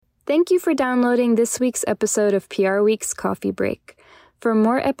Thank you for downloading this week's episode of PR Week's Coffee Break. For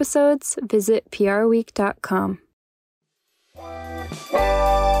more episodes, visit prweek.com.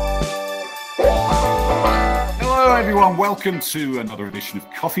 Hello everyone, welcome to another edition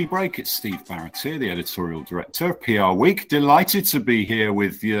of Coffee Break. It's Steve Barrett here, the editorial director of PR Week. Delighted to be here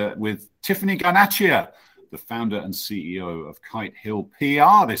with Tiffany Guarnaccia, the founder and CEO of Kite Hill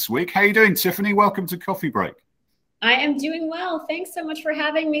PR this week. How are you doing, Tiffany? Welcome to Coffee Break. I am doing well. Thanks so much for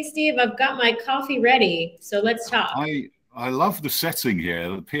having me, Steve. I've got my coffee ready, so let's talk. I love the setting here,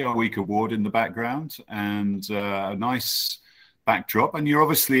 the PR Week Award in the background and a nice backdrop. And you're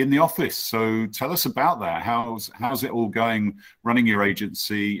obviously in the office, so tell us about that. How's it all going running your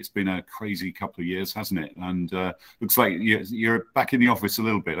agency? It's been a crazy couple of years, hasn't it? And looks like you're back in the office a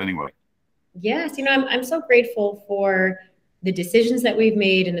little bit anyway. Yes, I'm so grateful for the decisions that we've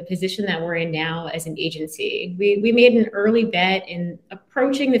made and the position that we're in now as an agency. We made an early bet in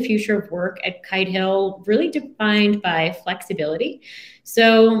approaching the future of work at Kite Hill, really defined by flexibility.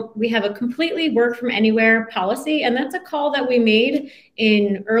 So we have a completely work from anywhere policy, and that's a call that we made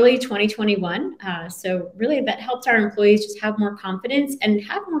in early 2021. So really that helped our employees just have more confidence and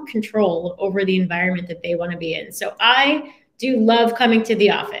have more control over the environment that they want to be in. So I do love coming to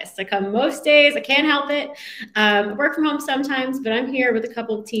the office. I come most days. I can't help it. I work from home sometimes, but I'm here with a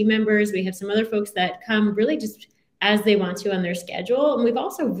couple of team members. We have some other folks that come really just as they want to on their schedule. And we've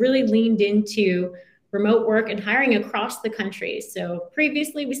also really leaned into remote work and hiring across the country. So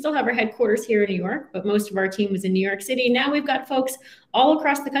previously, we still have our headquarters here in New York, but most of our team was in New York City. Now we've got folks all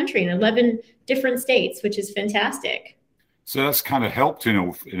across the country in 11 different states, which is fantastic. So that's kind of helped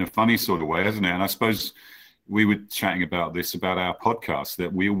in a funny sort of way, hasn't it? And I suppose we were chatting about our podcast,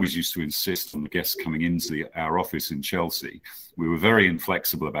 that we always used to insist on the guests coming into our office in Chelsea. We were very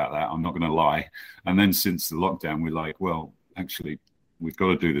inflexible about that, I'm not going to lie. And then since the lockdown, we're like, well, actually, we've got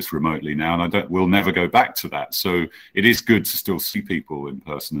to do this remotely now, and we'll never go back to that. So it is good to still see people in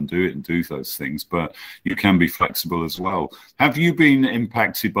person and do those things, but you can be flexible as well. Have you been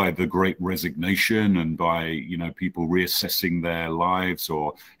impacted by the Great Resignation and by people reassessing their lives,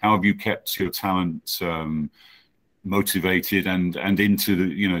 or how have you kept your talent motivated and into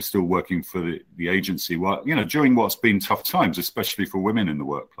the still working for the agency during what's been tough times, especially for women in the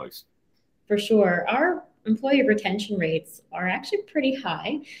workplace? For sure. Our employee retention rates are actually pretty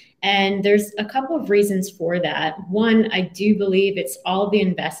high. And there's a couple of reasons for that. One, I do believe it's all the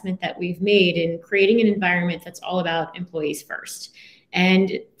investment that we've made in creating an environment that's all about employees first.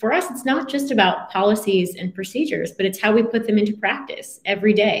 And for us, it's not just about policies and procedures, but it's how we put them into practice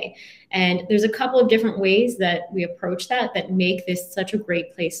every day. And there's a couple of different ways that we approach that make this such a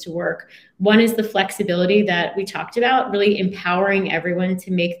great place to work. One is the flexibility that we talked about, really empowering everyone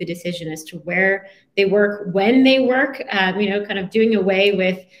to make the decision as to where they work, when they work, kind of doing away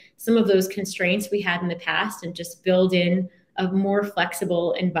with some of those constraints we had in the past and just build in a more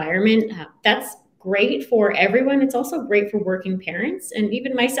flexible environment. That's great for everyone. It's also great for working parents. And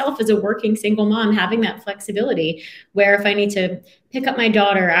even myself as a working single mom, having that flexibility where if I need to pick up my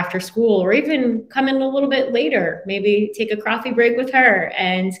daughter after school or even come in a little bit later, maybe take a coffee break with her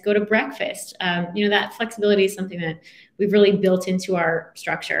and go to breakfast. That flexibility is something that we've really built into our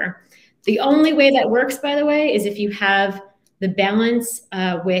structure. The only way that works, by the way, is if you have the balance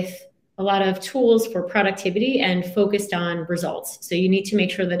with a lot of tools for productivity and focused on results. So you need to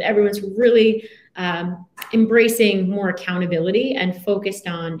make sure that everyone's really embracing more accountability and focused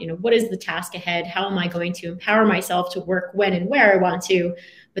on, what is the task ahead? How am I going to empower myself to work when and where I want to,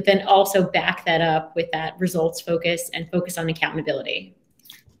 but then also back that up with that results focus and focus on accountability.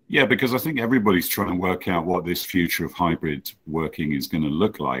 Yeah, because I think everybody's trying to work out what this future of hybrid working is going to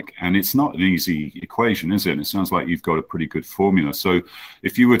look like. And it's not an easy equation, is it? And it sounds like you've got a pretty good formula. So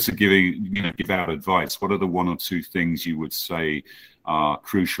if you were to give out advice, what are the one or two things you would say are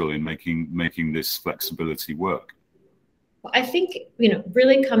crucial in making this flexibility work? Well, I think,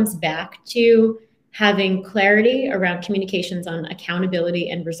 really comes back to having clarity around communications on accountability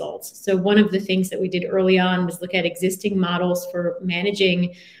and results. So one of the things that we did early on was look at existing models for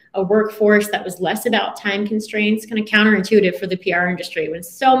managing a workforce that was less about time constraints, kind of counterintuitive for the PR industry, when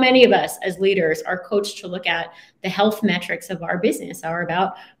so many of us as leaders are coached to look at the health metrics of our business are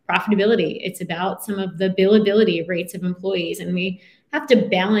about profitability. It's about some of the billability rates of employees. And we have to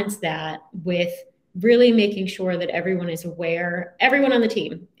balance that with really making sure that everyone is aware, everyone on the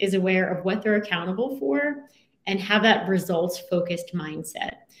team is aware of what they're accountable for and have that results focused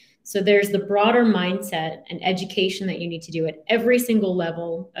mindset. So there's the broader mindset and education that you need to do at every single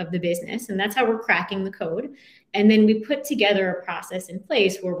level of the business. And that's how we're cracking the code. And then we put together a process in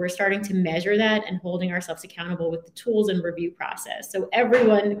place where we're starting to measure that and holding ourselves accountable with the tools and review process. So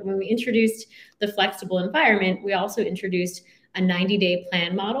everyone, when we introduced the flexible environment, we also introduced a 90-day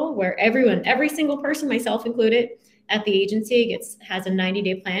plan model where everyone, every single person, myself included, at the agency has a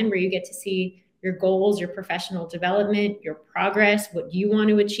 90-day plan where you get to see your goals, your professional development, your progress, what you want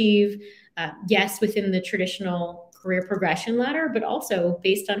to achieve. Yes, within the traditional career progression ladder, but also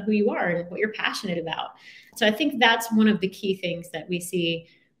based on who you are and what you're passionate about. So I think that's one of the key things that we see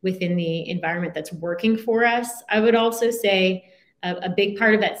within the environment that's working for us. I would also say a big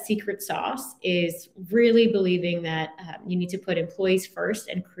part of that secret sauce is really believing that you need to put employees first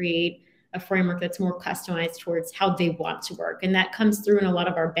and create a framework that's more customized towards how they want to work. And that comes through in a lot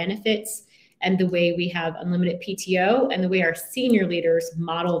of our benefits and the way we have unlimited PTO and the way our senior leaders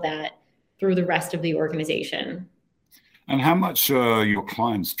model that through the rest of the organization. And how much are your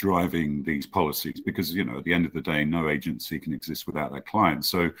clients driving these policies? Because, you know, at the end of the day, no agency can exist without their clients.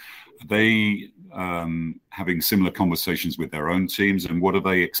 So are they having similar conversations with their own teams? And what are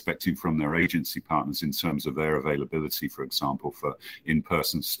they expecting from their agency partners in terms of their availability, for example, for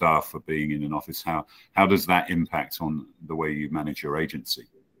in-person staff, for being in an office? How does that impact on the way you manage your agency?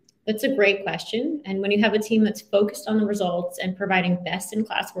 That's a great question. And when you have a team that's focused on the results and providing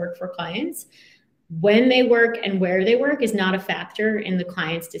best-in-class work for clients, when they work and where they work is not a factor in the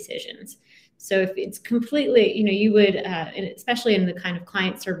client's decisions. So if it's completely, you know, you would, and especially in the kind of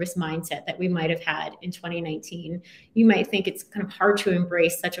client service mindset that we might have had in 2019, you might think it's kind of hard to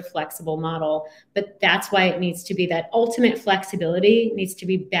embrace such a flexible model, but that's why it needs to be that ultimate flexibility needs to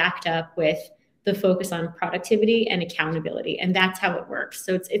be backed up with the focus on productivity and accountability. And that's how it works.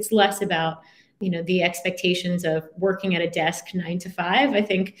 So it's less about, you know, the expectations of working at a desk 9 to 5. I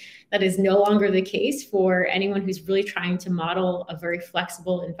think that is no longer the case for anyone who's really trying to model a very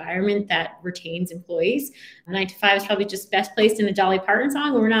flexible environment that retains employees. 9 to 5 is probably just best placed in a Dolly Parton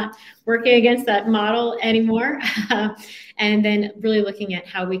song. We're not working against that model anymore. And then really looking at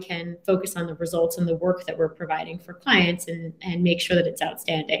how we can focus on the results and the work that we're providing for clients and make sure that it's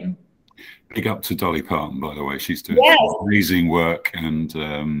outstanding. Big up to Dolly Parton, by the way. She's doing amazing work and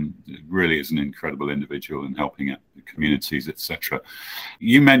really is an incredible individual in helping out the communities, etc.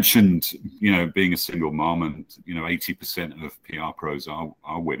 You mentioned, you know, being a single mom, and, you know, 80% of PR pros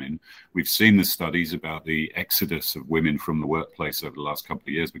are women. We've seen the studies about the exodus of women from the workplace over the last couple of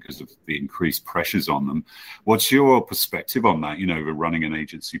years because of the increased pressures on them. What's your perspective on that, you know, running an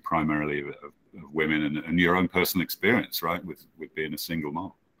agency primarily of women and your own personal experience, right, with being a single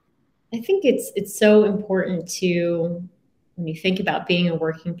mom? I think it's so important to, when you think about being a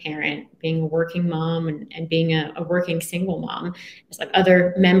working parent, being a working mom, and being a working single mom, it's like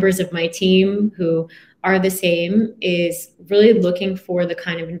other members of my team who are the same, is really looking for the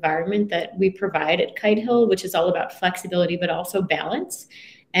kind of environment that we provide at Kite Hill, which is all about flexibility, but also balance,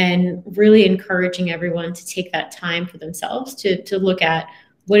 and really encouraging everyone to take that time for themselves to look at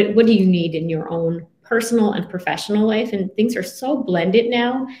what do you need in your own personal and professional life. And things are so blended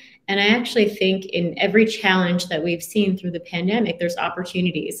now. And I actually think in every challenge that we've seen through the pandemic, there's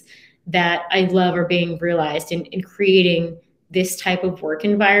opportunities that I love are being realized in creating this type of work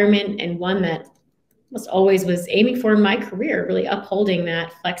environment, and one that almost always was aiming for in my career, really upholding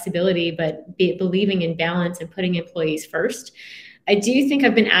that flexibility, but believing in balance and putting employees first. I do think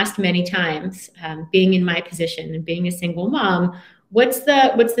I've been asked many times, being in my position and being a single mom, what's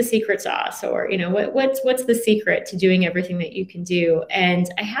the secret sauce, or, you know, what's the secret to doing everything that you can do?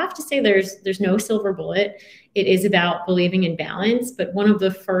 And I have to say there's no silver bullet. It is about believing in balance. But one of the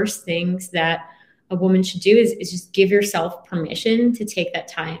first things that a woman should do is just give yourself permission to take that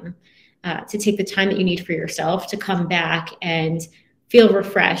time, to take the time that you need for yourself, to come back and feel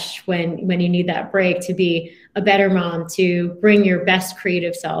refreshed when you need that break, to be a better mom, to bring your best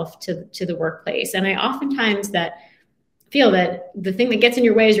creative self to the workplace. And I oftentimes feel that the thing that gets in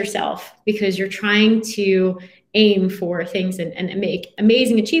your way is yourself, because you're trying to aim for things and make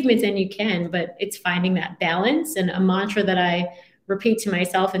amazing achievements, and you can, but it's finding that balance. And a mantra that I repeat to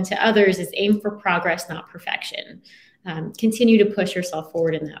myself and to others is aim for progress, not perfection. Continue to push yourself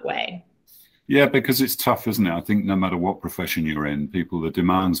forward in that way. Yeah, because it's tough, isn't it? I think no matter what profession you're in, the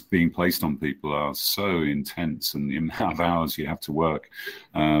demands being placed on people are so intense, and the amount of hours you have to work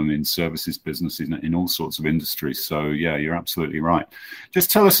in services, businesses, in all sorts of industries. So yeah, you're absolutely right.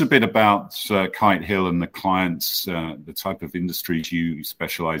 Just tell us a bit about Kite Hill and the clients, the type of industries you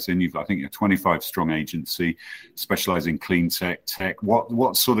specialize in. I think you're a 25 strong agency, specialize in clean tech.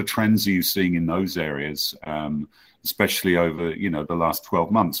 What sort of trends are you seeing in those areas? especially over, the last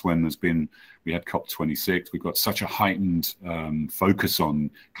 12 months when we had COP26. We've got such a heightened focus on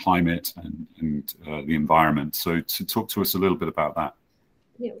climate and the environment. So to talk to us a little bit about that.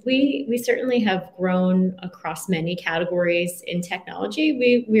 Yeah, we certainly have grown across many categories in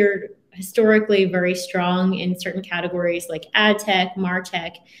technology. We're historically very strong in certain categories like ad tech,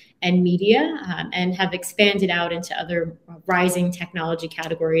 martech, and media, and have expanded out into other rising technology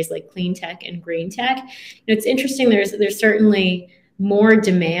categories like clean tech and green tech. It's interesting. There's certainly more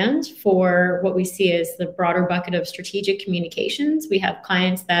demand for what we see as the broader bucket of strategic communications. We have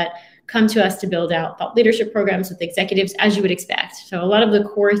clients that come to us to build out thought leadership programs with executives, as you would expect. So a lot of the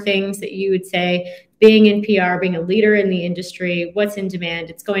core things that you would say, being in PR, being a leader in the industry, what's in demand,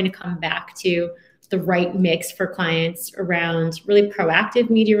 it's going to come back to the right mix for clients around really proactive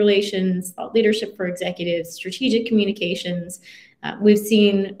media relations, thought leadership for executives, strategic communications. We've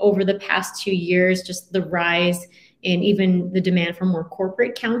seen over the past 2 years just the rise in even the demand for more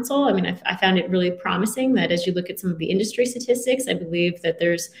corporate counsel. I mean, I found it really promising that as you look at some of the industry statistics, I believe that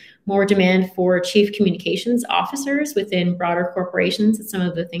there's more demand for chief communications officers within broader corporations. It's some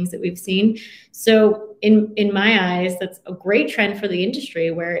of the things that we've seen. So in my eyes, that's a great trend for the industry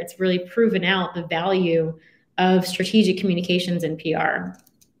where it's really proven out the value of strategic communications and PR.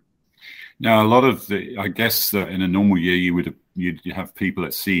 Now, a lot of I guess that in a normal year, you'd have people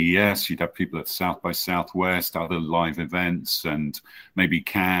at CES, you'd have people at South by Southwest, other live events, and maybe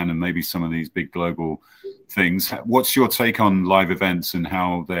Cannes, and maybe some of these big global things. What's your take on live events and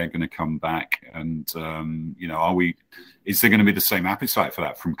how they're going to come back? And is there going to be the same appetite for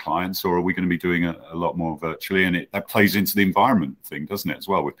that from clients, or are we going to be doing a lot more virtually? And that plays into the environment thing, doesn't it, as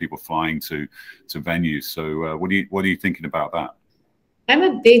well, with people flying to venues? So what are you thinking about that? I'm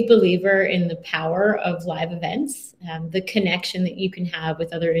a big believer in the power of live events, the connection that you can have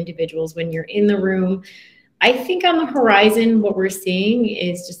with other individuals when you're in the room. I think on the horizon, what we're seeing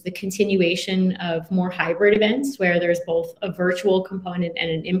is just the continuation of more hybrid events where there's both a virtual component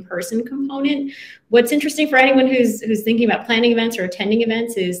and an in-person component. What's interesting for anyone who's thinking about planning events or attending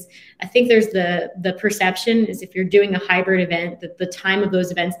events is I think there's the perception is if you're doing a hybrid event that the time of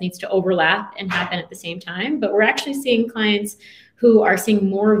those events needs to overlap and happen at the same time. But we're actually seeing clients who are seeing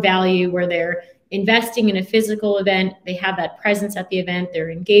more value where they're investing in a physical event, they have that presence at the event, they're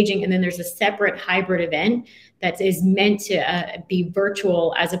engaging, and then there's a separate hybrid event that is meant to be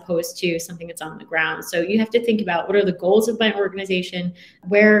virtual as opposed to something that's on the ground. So you have to think about what are the goals of my organization,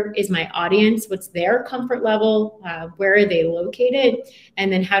 where is my audience, what's their comfort level, where are they located,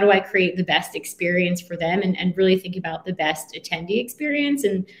 and then how do I create the best experience for them and really think about the best attendee experience.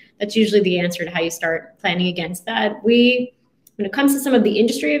 And that's usually the answer to how you start planning against that. When it comes to some of the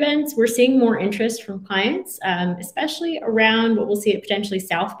industry events, we're seeing more interest from clients, especially around what we'll see at potentially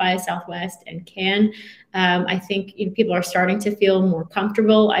South by Southwest and Cannes. I think people are starting to feel more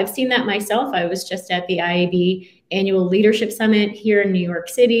comfortable. I've seen that myself. I was just at the IAB Annual Leadership Summit here in New York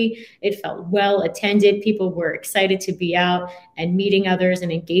City. It felt well attended. People were excited to be out and meeting others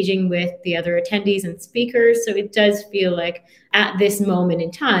and engaging with the other attendees and speakers. So it does feel like at this moment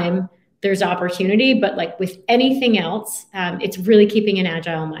in time, there's opportunity, but like with anything else, it's really keeping an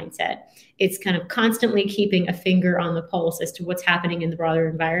agile mindset. It's kind of constantly keeping a finger on the pulse as to what's happening in the broader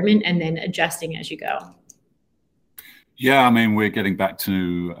environment and then adjusting as you go. Yeah, I mean, we're getting back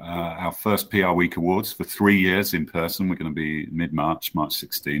to our first PR Week Awards for 3 years in person. We're going to be mid-March, March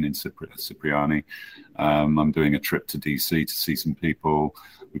 16 in Cipriani. I'm doing a trip to DC to see some people.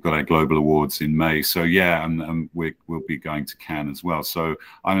 We've got our global awards in May. So yeah, and we'll be going to Cannes as well. So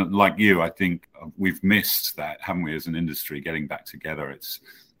I'm like you, I think we've missed that, haven't we, as an industry, getting back together. It's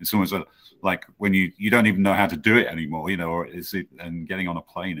almost like when you don't even know how to do it anymore, or and getting on a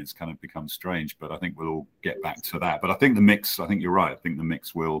plane, it's kind of become strange, but I think we'll all get back to that. But I think you're right. I think the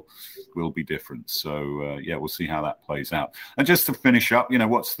mix will be different. So yeah, we'll see how that plays out. And just to finish up,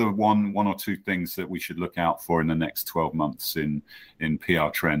 what's the one or two things that we should look out for in the next 12 months in PR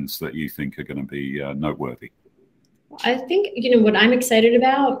trends that you think are going to be noteworthy? I think, what I'm excited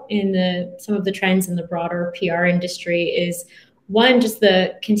about in some of the trends in the broader PR industry is one, just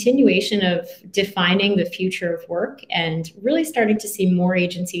the continuation of defining the future of work and really starting to see more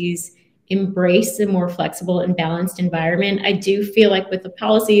agencies embrace a more flexible and balanced environment. I do feel like with the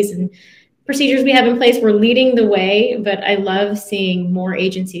policies and procedures we have in place, we're leading the way, but I love seeing more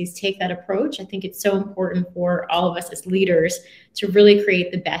agencies take that approach. I think it's so important for all of us as leaders to really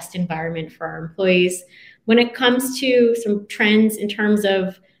create the best environment for our employees. When it comes to some trends in terms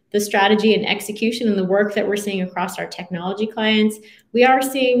of the strategy and execution and the work that we're seeing across our technology clients, We are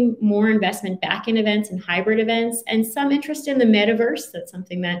seeing more investment back in events and hybrid events, and some interest in the metaverse. That's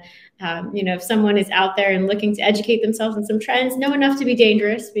something that, if someone is out there and looking to educate themselves on some trends, know enough to be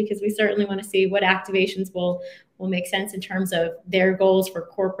dangerous, because we certainly want to see what activations will make sense in terms of their goals for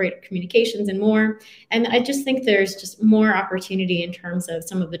corporate communications and more. And I just think there's just more opportunity in terms of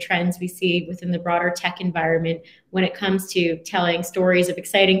some of the trends we see within the broader tech environment when it comes to telling stories of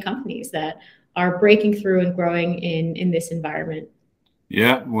exciting companies that are breaking through and growing in this environment.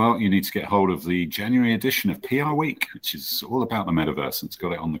 Yeah, well, you need to get hold of the January edition of PR Week, which is all about the metaverse. It's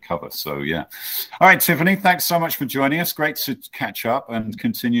got it on the cover. So, yeah. All right, Tiffany, thanks so much for joining us. Great to catch up, and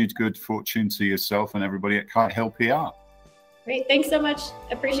continued good fortune to yourself and everybody at Kite Hill PR. Great. Thanks so much.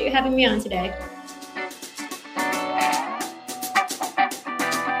 I appreciate you having me on today.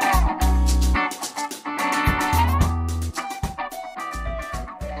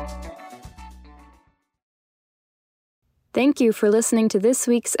 Thank you for listening to this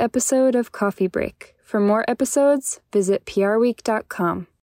week's episode of Coffee Break. For more episodes, visit prweek.com.